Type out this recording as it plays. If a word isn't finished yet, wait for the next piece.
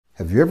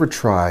Have you ever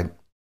tried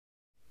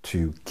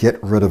to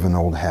get rid of an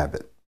old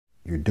habit?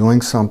 You're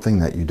doing something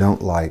that you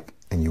don't like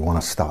and you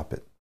want to stop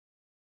it.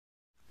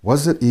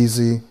 Was it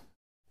easy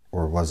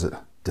or was it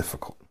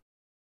difficult?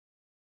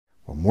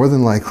 Well, more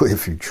than likely,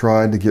 if you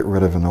tried to get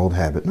rid of an old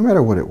habit, no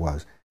matter what it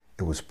was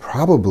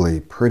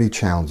probably pretty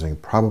challenging,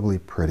 probably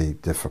pretty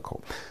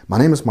difficult. My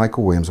name is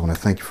Michael Williams. I want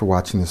to thank you for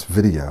watching this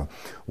video.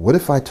 What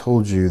if I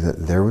told you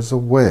that there was a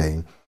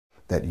way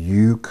that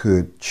you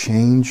could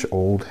change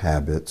old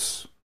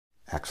habits?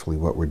 Actually,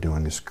 what we're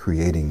doing is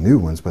creating new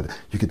ones, but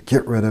you could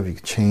get rid of, you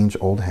could change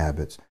old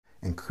habits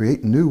and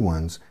create new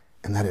ones,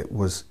 and that it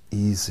was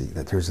easy,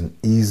 that there's an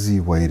easy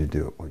way to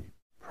do it. Well, you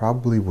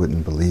probably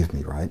wouldn't believe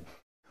me, right?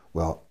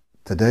 Well,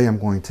 today I'm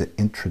going to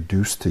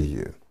introduce to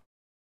you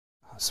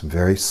some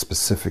very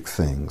specific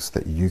things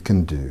that you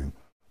can do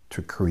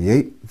to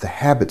create the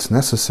habits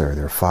necessary.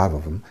 There are 5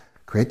 of them.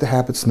 Create the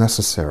habits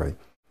necessary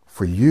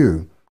for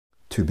you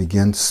to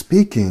begin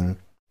speaking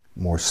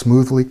more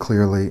smoothly,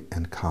 clearly,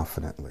 and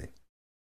confidently.